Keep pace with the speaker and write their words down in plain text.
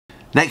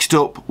Next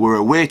up, we're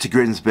away to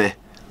Grimsby,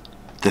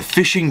 the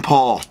fishing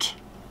port.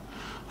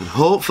 And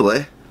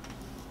hopefully,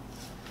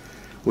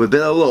 with a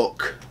bit of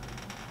luck,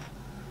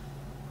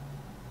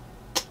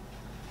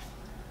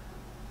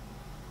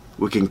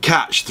 we can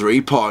catch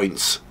 3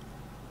 points.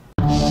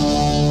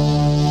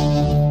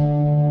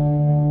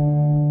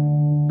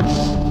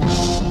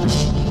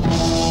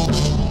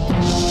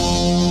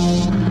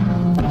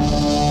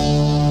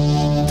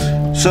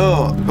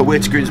 So, away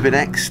to Grimsby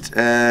next.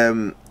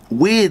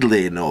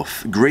 Weirdly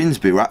enough,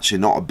 Grimsby were actually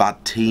not a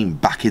bad team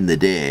back in the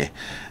day.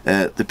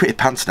 They're pretty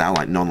pants now,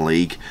 like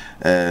non-league.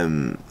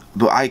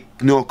 But I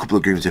know a couple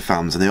of Grimsby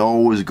fans, and they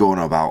always go on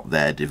about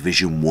their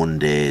Division 1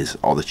 days,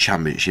 or the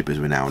Championship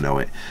as we now know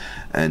it.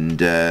 And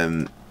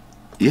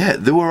yeah,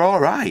 they were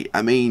alright.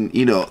 I mean,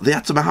 you know, they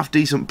had some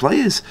half-decent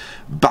players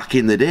back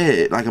in the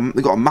day. Like,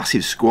 they got a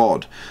massive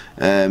squad.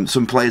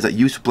 Some players that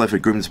used to play for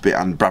Grimsby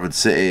and Bradford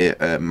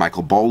City,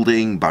 Michael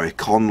Balding, Barry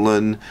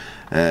Conlon,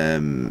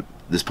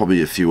 there's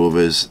probably a few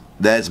others.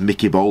 There's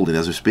Mickey Balding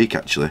as we speak,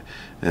 actually.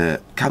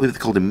 Can't believe they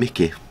called him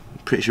Mickey.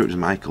 Pretty sure it was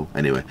Michael.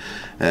 Anyway,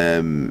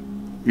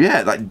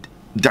 yeah, like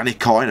Danny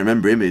Coyne, I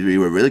remember him. He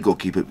was a really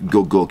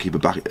good goalkeeper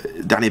back.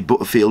 Danny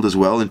Butterfield as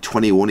well. In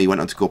 21, he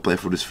went on to go play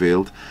for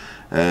Huddersfield.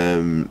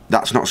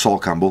 That's not Saul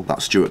Campbell.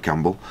 That's Stuart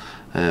Campbell.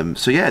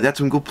 So yeah, they had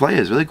some good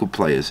players, really good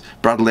players.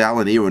 Bradley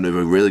Allen here,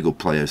 another really good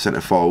player,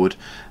 centre forward.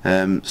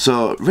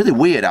 So really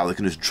weird how they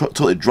can just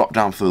totally drop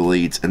down for the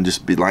Leeds and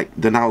just be like,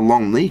 they're now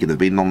non-league and they've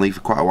been non-league for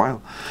quite a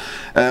while.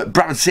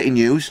 Bradford City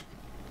news.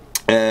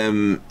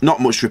 Not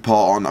much to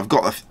report on. I've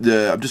got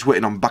I'm just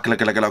waiting on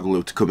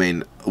Bakalagalagalu to come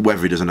in.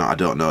 Whether he does or not, I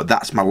don't know.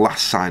 That's my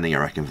last signing, I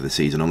reckon, for the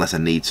season, unless I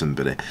need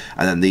somebody.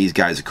 And then these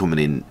guys are coming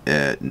in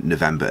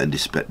November and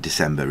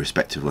December,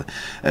 respectively.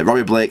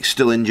 Robbie Blake's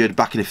still injured,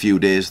 back in a few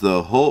days,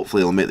 though.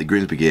 Hopefully he'll make the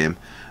Grimsby game.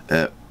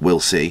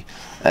 We'll see.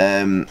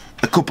 A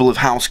couple of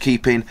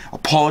housekeeping.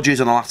 Apologies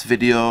on the last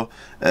video.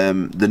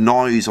 The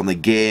noise on the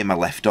game I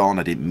left on,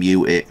 I didn't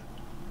mute it.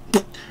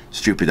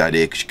 Stupid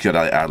idea, because you could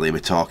hardly hear me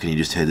talking. You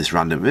just hear this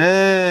random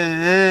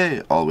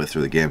hey all the way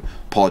through the game.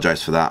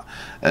 Apologise for that,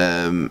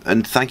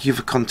 and thank you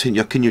for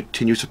continue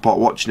support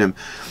watching him.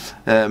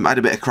 I had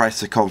a bit of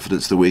crisis of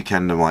confidence the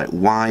weekend. I'm like,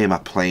 why am I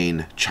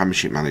playing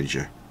Championship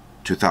Manager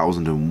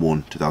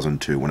 2001,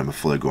 2002 when I'm a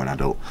fully grown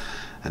adult?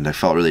 And I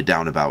felt really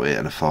down about it,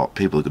 and I thought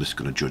people are just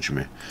going to judge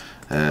me.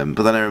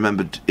 But then I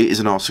remembered it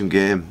is an awesome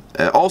game.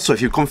 Also,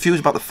 if you're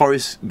confused about the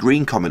Forest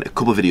Green comment a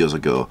couple of videos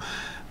ago,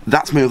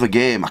 that's my other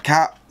game.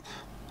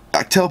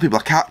 I tell people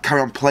I can't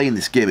carry on playing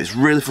this game. It's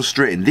really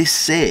frustrating. This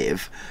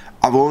save,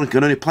 I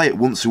can only play it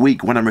once a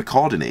week when I'm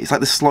recording it. It's like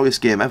the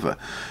slowest game ever.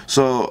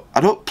 So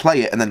I don't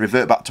play it and then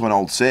revert back to an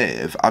old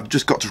save. I've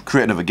just got to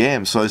create another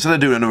game. So instead of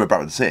doing another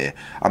Bradford City,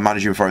 I'm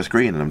managing Forest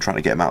Green and I'm trying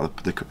to get him out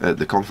of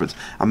the conference.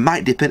 I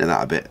might dip into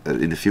that a bit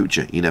in the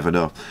future. You never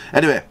know.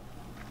 Anyway,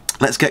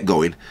 let's get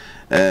going.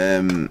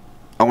 I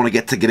want to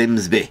get to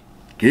Grimsby.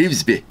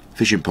 Grimsby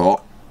fishing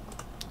port.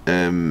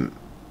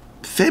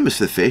 Famous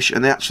for the fish,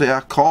 and they actually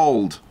are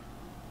called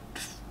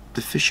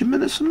the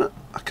Fisherman or something.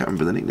 I can't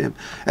remember the nickname.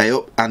 Hey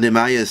up, Andy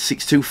Myers,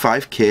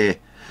 625k.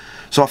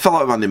 So I fell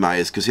out of Andy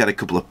Myers because he had a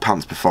couple of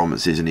pants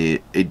performances and he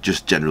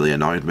just generally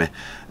annoyed me.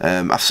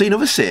 I've seen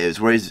other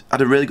saves where he's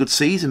had a really good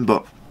season,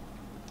 but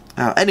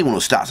anyone who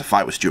starts a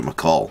fight with Stuart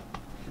McCall,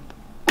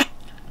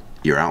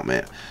 you're out,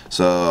 mate.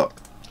 So,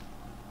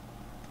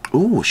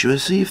 ooh, should I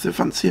see if they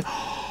fancy it?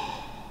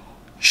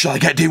 Shall I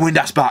get Dean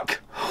Windass back?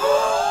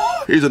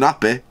 He's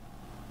unhappy.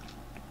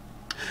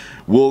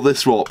 Will they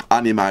swap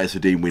Andy Myers for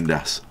Dean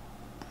Windass?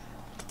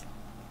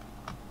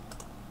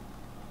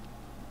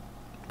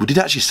 We did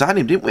actually sign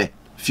him, didn't we? A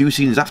few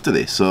seasons after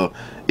this, so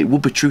it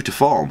would be true to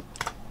form.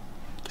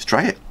 Let's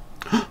try it.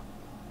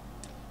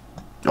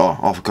 Oh,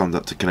 offer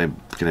contact to can I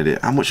do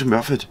it? How much have we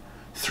offered?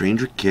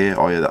 300k.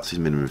 Oh yeah, that's his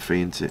minimum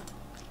fee, isn't it?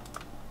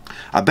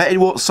 I bet he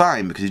won't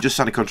sign because he just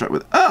signed a contract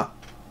with. Well,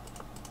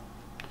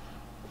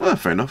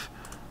 fair enough.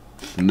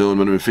 No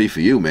minimum fee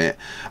for you, mate.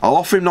 I'll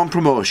offer him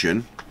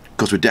non-promotion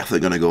because we're definitely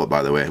going to go up.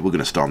 By the way, we're going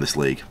to storm this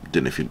league.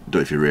 Don't know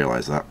if you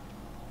realise that.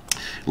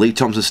 Lee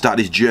Thompson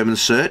started his German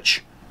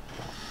search.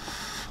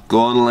 Go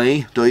on,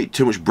 Lee. Don't eat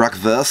too much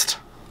Bratwurst.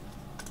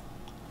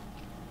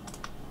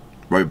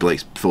 Robbie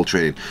Blake's full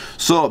training.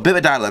 So, a bit of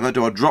a dilemma.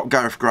 Do I drop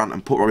Gareth Grant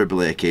and put Robbie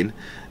Blake in?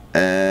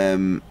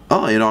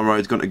 Oh, you know,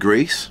 Roy's gone to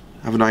Greece.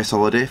 Have a nice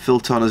holiday.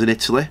 Phil Turner's in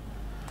Italy.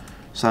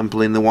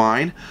 Sampling the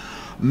wine.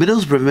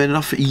 Middlesbrough made an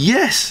offer.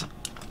 Yes!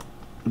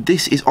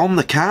 This is on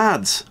the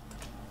cards.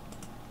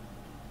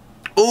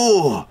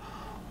 Oh!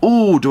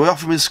 Oh, do I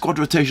offer him his squad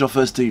rotation or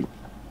first team?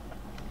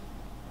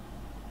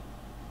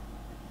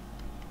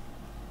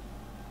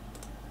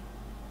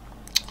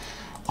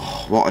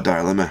 Oh, what a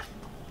dilemma.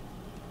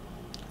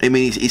 I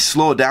mean, he's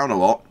slowed down a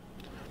lot,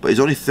 but he's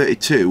only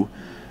 32.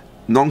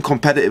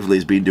 Non-competitively,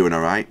 he's been doing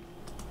alright.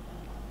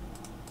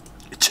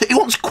 He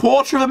wants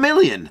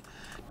 $250,000!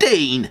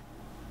 Dean!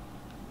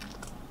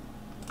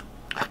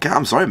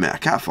 I'm sorry, mate, I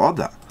can't afford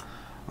that.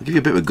 I'll give you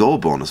a bit of a goal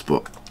bonus,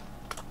 but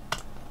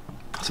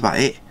that's about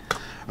it.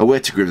 Away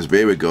to Grimsby,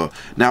 here we go.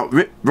 Now,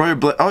 Roy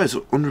Blake, oh, it's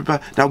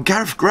 100. Now,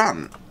 Gareth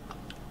Grant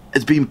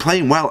has been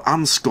playing well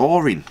and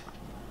scoring.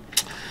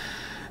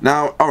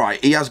 Now,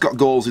 alright, he has got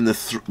goals in the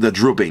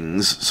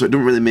drubbings, so it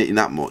doesn't really mean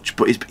that much.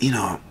 But, you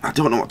know, I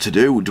don't know what to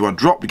do. Do I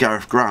drop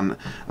Gareth Grant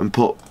and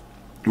put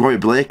Roy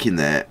Blake in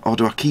there, or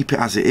do I keep it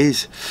as it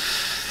is?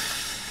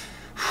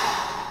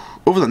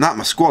 Other than that,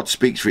 my squad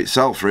speaks for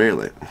itself,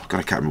 really. Oh, God,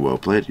 I can't remember what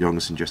I played.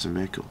 Jorgensen, Jesse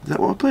Michael. Is that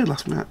what I played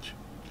last match?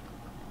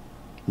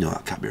 No,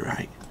 that can't be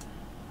right.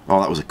 Oh,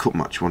 that was a cup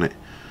match, wasn't it?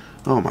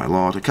 Oh, my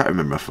Lord, I can't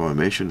remember my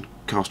formation.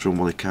 Carlstrom,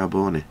 Wally,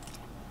 Carboni.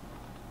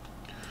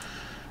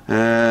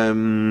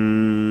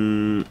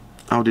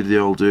 How did they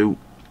all do?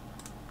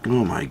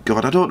 Oh my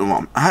God, I don't know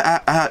what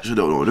I actually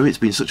don't know what to do. It's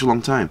been such a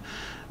long time.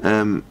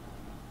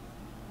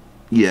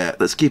 Yeah,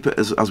 let's keep it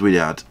as we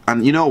had.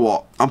 And you know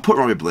what? I'm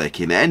putting Robbie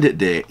Blake in. At the end of the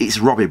day, it's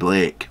Robbie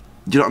Blake.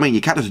 Do you know what I mean?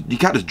 You can't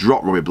just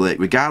drop Robbie Blake,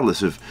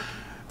 regardless of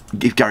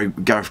if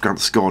Gareth Grant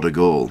scored a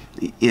goal.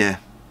 Yeah.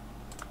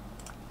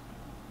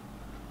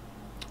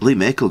 Lee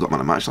Makel got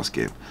man of the match last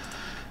game.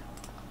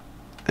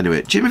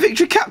 Anyway, Jimmy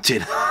Victory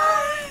captain.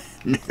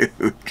 No,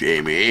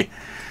 Jamie.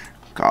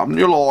 Calm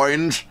your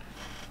loins.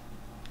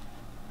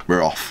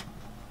 We're off.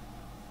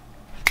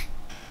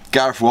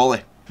 Gareth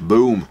Whalley.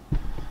 Boom.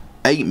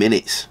 8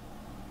 minutes.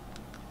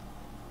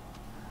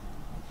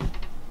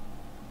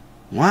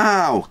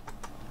 Wow.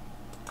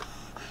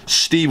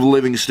 Steve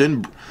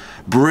Livingston.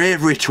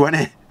 Bravery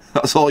 20.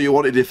 That's all you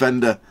want a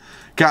defender.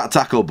 Can't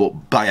tackle,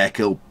 but Bayek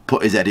will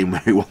put his head in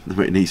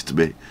where it needs to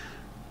be.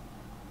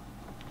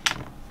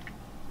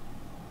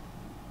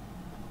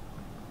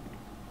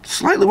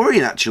 Slightly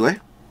worrying, actually.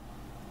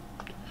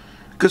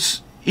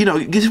 Because, you know,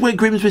 this is where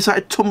Grimsby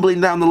started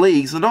tumbling down the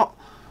leagues. They're not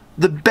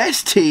the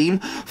best team.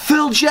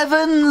 Phil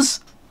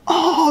Jevons!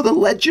 Oh, the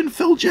legend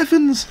Phil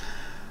Jevons.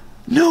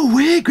 No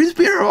way,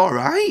 Grimsby are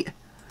alright.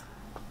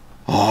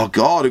 Oh,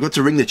 God, I've got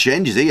to ring the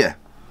changes here.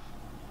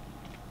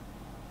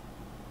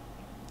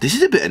 This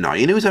is a bit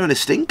annoying. Who's having a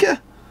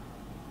stinker?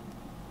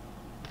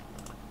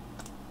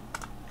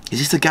 Is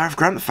this the Gareth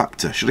Grant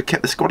factor? Should have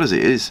kept the squad as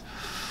it is.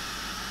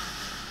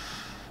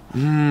 Bit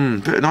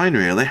annoying,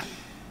 really.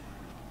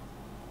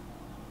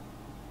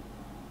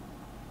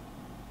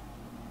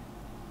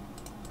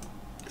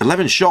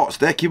 "11 shots.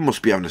 Their keeper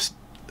must be having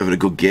a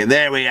good game."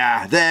 There we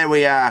are. There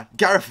we are.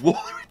 Gareth Whalley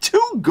with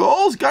 2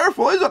 goals. Gareth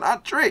Whalley's on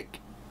hat-trick.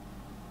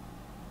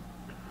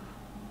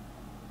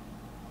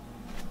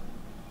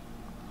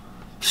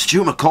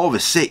 Stuart McCall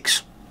with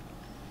 6.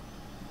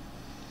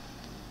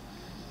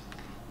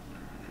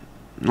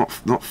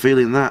 Not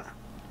feeling that.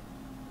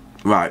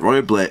 Right,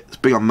 Roy Blake. Let's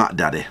bring on Matt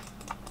Daddy.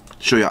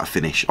 Show you how to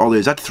finish. Although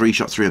he's had 3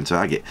 shots, 3 on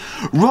target.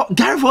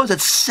 Gareth Whalley's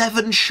had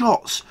 7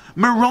 shots.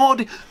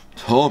 Marauding.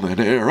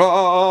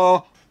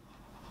 Tominera.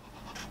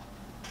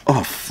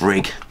 Oh,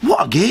 frig.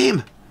 What a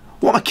game.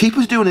 What my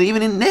keeper's doing,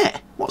 even in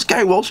net. What's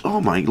Gary Walsh?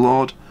 Oh, my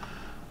Lord.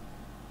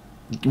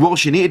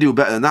 Walsh, you need to do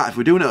better than that. If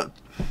we're doing it.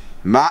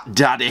 Matt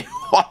Daddy.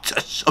 What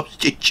a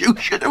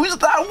substitution. Who's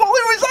that?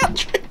 Whalley was that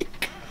trick?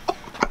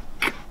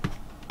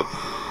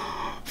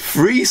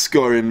 Free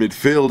scoring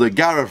midfielder,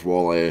 Gareth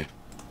Whalley.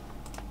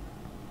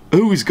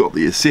 Who's got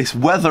the assist?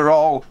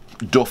 Weatherall.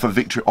 Duff and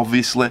Victory,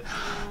 obviously.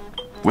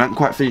 We haven't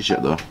quite finished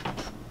yet, though.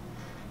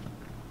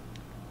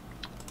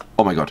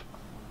 Oh, my God.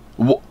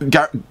 What?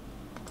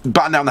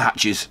 Batten down the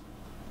hatches.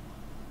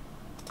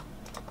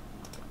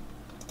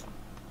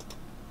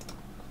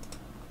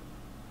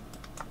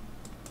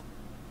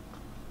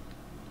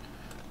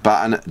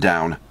 Batten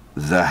down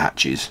the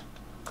hatches.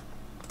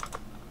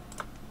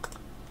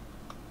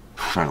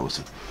 Final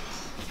listen.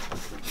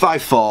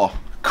 5-4.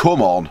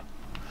 Come on.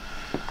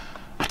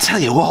 I tell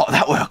you what,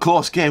 that was a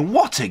close game.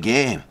 What a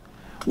game.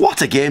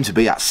 What a game to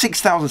be at.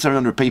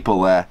 6,700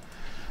 people there.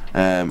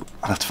 I'll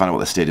have to find out what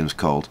the stadium's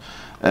called.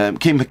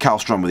 Kim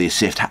Karlstrom with the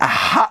assist. A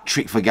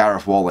hat-trick for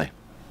Gareth Whalley.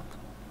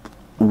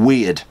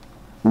 Weird.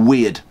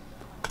 Weird.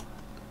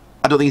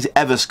 I don't think he's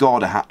ever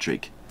scored a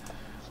hat-trick.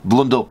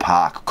 Blundell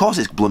Park. Of course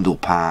it's Blundell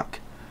Park.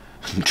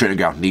 Training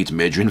ground needs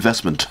major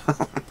investment.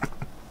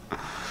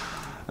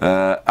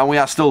 And we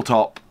are still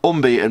top.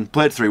 Unbeaten.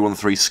 Played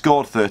 3-1-3.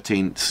 Scored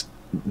 13.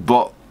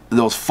 But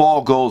those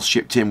 4 goals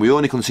shipped in. We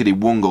only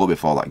conceded 1 goal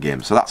before that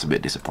game. So that's a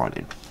bit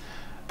disappointing.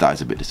 That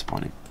is a bit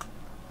disappointing.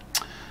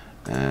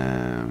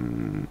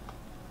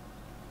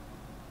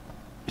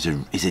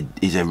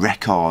 Is a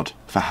record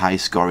for high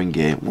scoring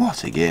game.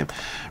 What a game.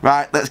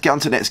 Right, let's get on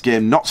to the next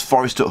game. Notts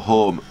Forest at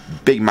home.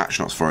 Big match,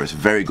 Notts Forest.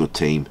 Very good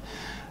team.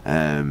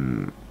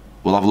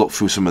 We'll have a look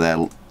through some of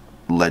their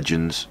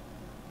legends.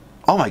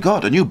 Oh my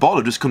God, a new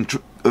board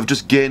have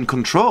just gained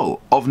control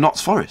of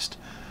Notts Forest.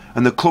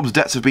 And the club's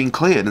debts have been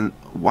cleared. And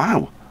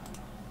wow,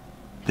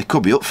 they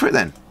could be up for it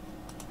then.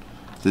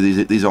 So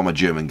these are all my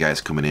German guys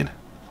coming in.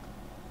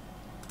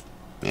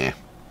 Yeah.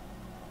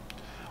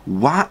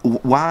 Why?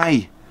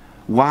 Why?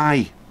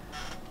 Why?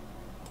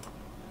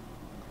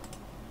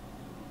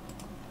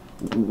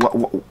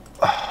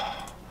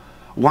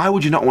 Why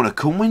would you not want to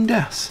come,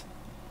 Windass?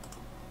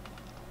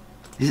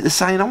 Is it the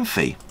sign-on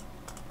fee?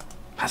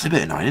 That's a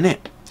bit annoying, isn't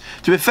it?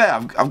 To be fair,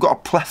 I've got a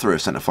plethora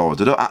of centre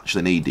forwards. I don't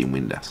actually need Dean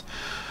Windass.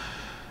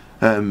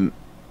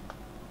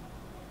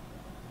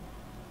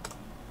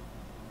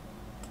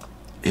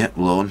 Yeah,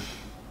 loan.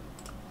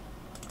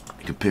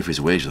 You can pay for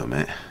his wage though,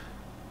 mate.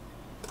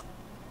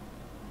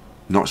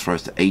 Notts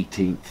Forest to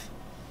 18th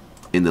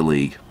in the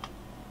league.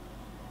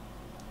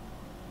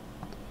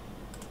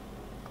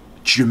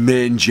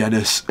 Jermaine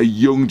Jenas, a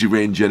young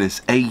Jermaine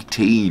Jenas,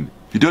 18.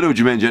 If you don't know who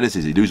Jermaine Jenas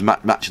is, he does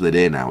match of the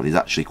day now, and he's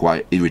actually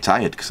he's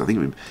retired because I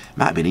think it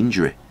might have been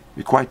injury.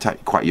 He's quite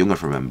young,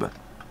 if I remember.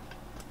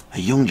 A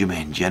young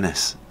Jermaine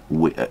Jenas,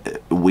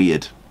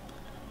 weird.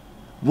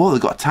 Whoa,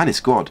 they've got a tiny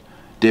squad.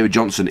 David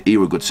Johnson, he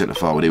were a good centre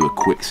forward. He were a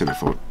quick centre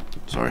forward.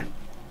 Sorry,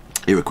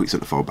 he were a quick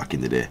centre forward back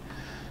in the day.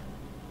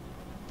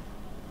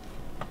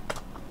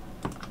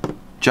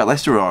 Jack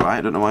Lester, all right.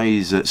 I don't know why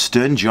he's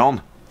Stern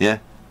John. Yeah.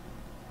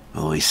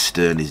 Oh, he's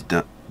Stern. He's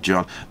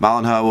John.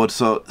 Marlon Harwood.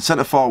 So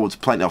centre forwards,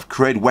 plenty of.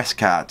 Craig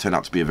Westcott turned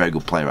out to be a very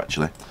good player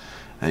actually.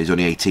 He's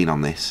only 18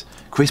 on this.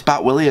 Chris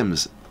Bat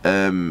Williams.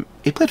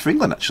 He played for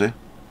England actually.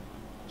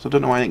 So I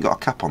don't know why he ain't got a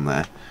cap on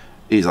there.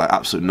 He's like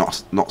absolute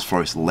Notts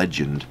Forest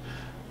legend.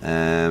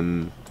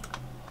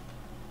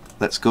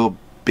 Let's go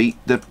beat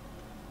the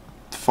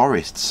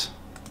Forests.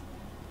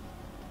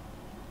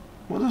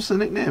 What was the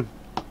nickname?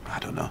 I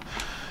don't know.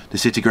 The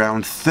City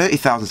Ground,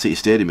 30,000 seat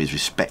stadium is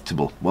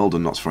respectable. Well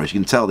done, Notts Forest. You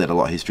can tell they had a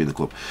lot of history in the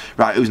club.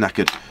 Right, who's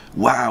knackered?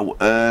 Wow,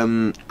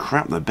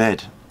 crap the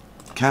bed.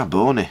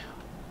 Carboni.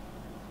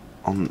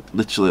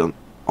 Literally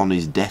on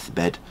his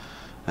deathbed.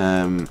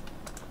 Kim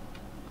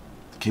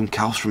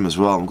Kallstrom as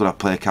well. I'm going to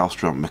play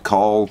Kallstrom.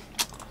 McCall.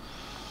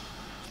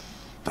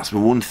 That's my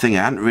one thing.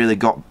 I hadn't really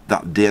got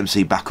that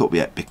DMC back up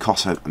yet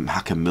because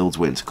Hacker Mills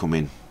waiting to come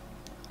in.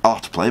 I'll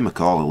have to play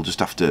McCall. I'll just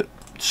have to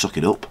suck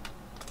it up.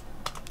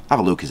 Have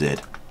a look, his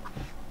head.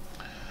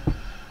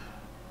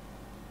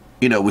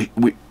 You know,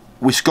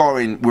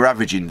 we're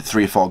averaging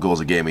 3 or 4 goals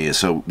a game here,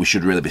 so we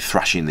should really be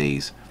thrashing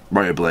these.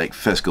 Mario Blake,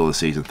 first goal of the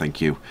season,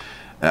 thank you.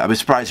 I'd be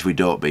surprised if we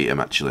don't beat him,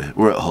 actually.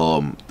 We're at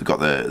home. We've got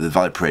the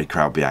Valley Parade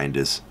crowd behind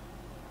us.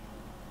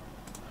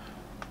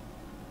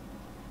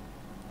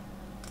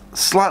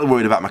 Slightly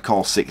worried about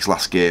McCall 6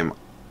 last game.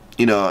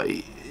 You know,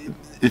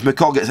 if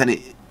McCall gets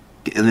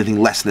anything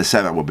less than a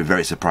 7, I would be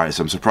very surprised.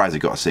 So I'm surprised he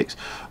got a 6.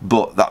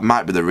 But that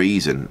might be the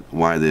reason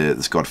why they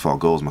scored 4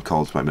 goals.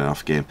 McCall's might be an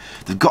off game.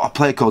 They've got a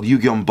player called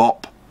Yu-Gi-Oh!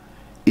 Bop.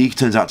 He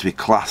turns out to be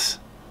class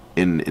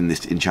in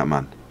this enchant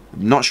man.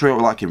 I'm not sure what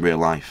we're like in real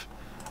life.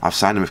 I've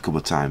signed him a couple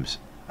of times.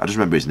 I just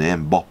remember his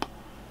name, Bop.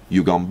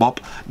 Yu-Gi-Oh! Bop.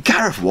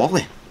 Gareth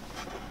Whalley.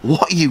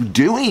 What are you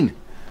doing?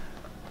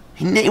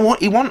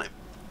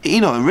 You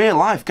know, in real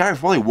life,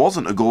 Gareth Whalley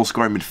wasn't a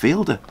goal-scoring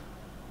midfielder.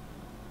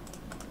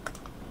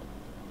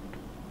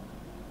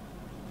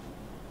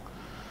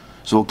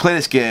 So we'll play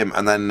this game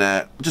and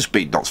then just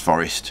beat Notts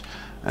Forest.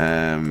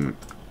 And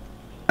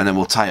then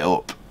we'll tie it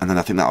up. And then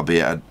I think that'll be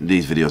it.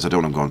 These videos, I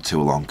don't want them going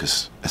too long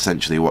because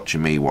essentially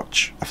watching me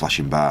watch a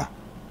flashing bar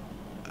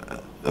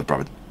of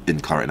Bradford in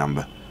claret and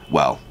amber.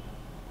 Well,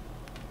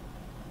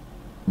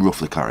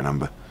 roughly claret and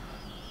amber.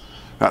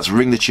 Right, let's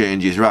ring the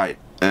changes. Right.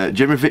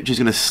 Jeremy Victory's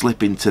going to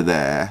slip into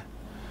there,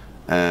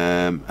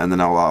 and then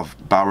I'll have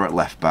Bauer at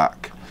left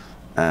back.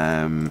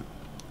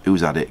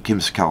 Who's at it? Kim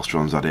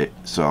Kallstrom's at it,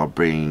 so I'll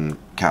bring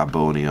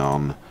Carboni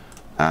on,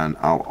 and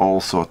I'll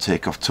also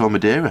take off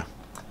Tomadera.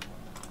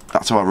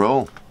 That's how I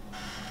roll.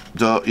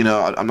 So, you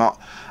know, I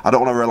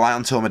don't want to rely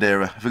on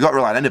Tomadera. If I've got to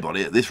rely on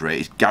anybody at this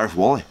rate, it's Gareth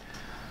Whalley.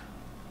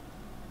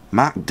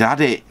 Matt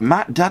Daddy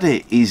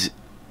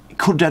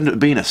could end up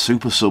being a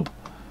super sub.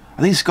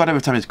 I think he scored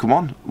every time he's come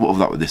on. What of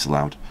that was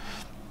disallowed?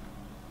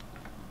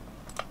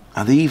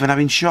 Are they even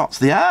having shots?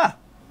 They are.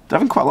 They're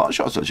having quite a lot of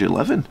shots, actually.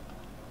 11.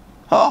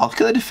 Oh, look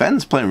at the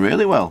defence, playing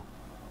really well.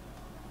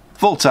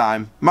 Full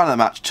time, man of the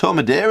match,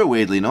 Tomadera,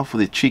 weirdly enough,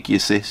 with his cheeky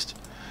assist.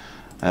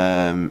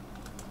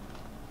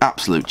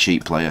 Absolute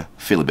cheap player.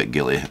 Feel a bit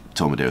guilty.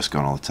 Tomadera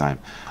scoring all the time.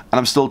 And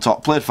I'm still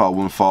top. Played for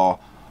 1-4.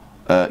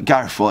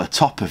 Gareth Whalley,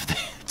 top of the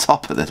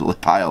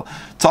pile.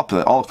 Top of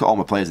it. All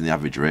my players in the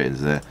average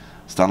ratings there.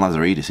 Stan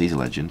Lazaridis, he's a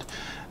legend.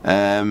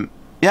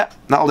 Yeah,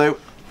 that'll do.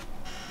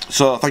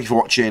 So thank you for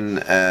watching.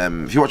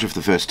 If you're watching for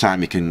the first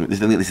time, you can. I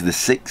think this is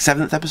the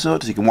 7th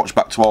episode, so you can watch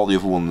back to all the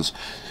other ones.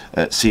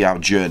 See our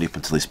journey up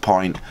until this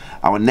point.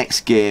 Our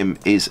next game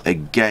is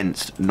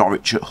against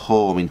Norwich at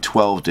home in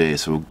 12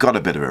 days, so we've got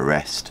a bit of a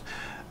rest,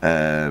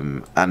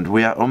 and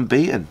we are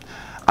unbeaten.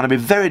 And I'd be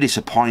very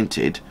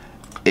disappointed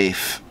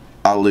if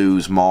I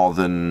lose more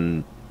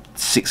than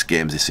 6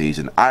 games this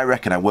season. I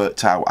reckon I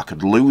worked out I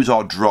could lose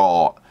or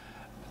draw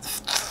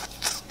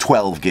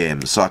 12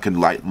 games, so I can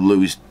like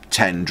lose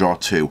 10, draw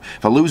 2.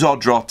 If I lose or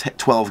draw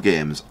 12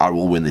 games, I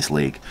will win this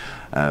league.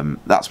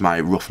 That's my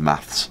rough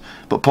maths.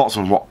 But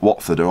Portsmouth and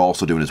Watford are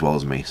also doing as well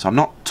as me, so I'm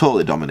not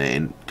totally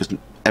dominating because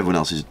everyone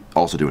else is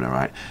also doing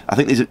alright. I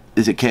think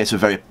there's a case of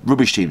very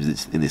rubbish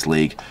teams in this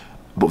league,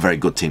 but very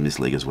good team in this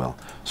league as well.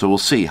 So we'll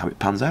see how it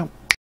pans out.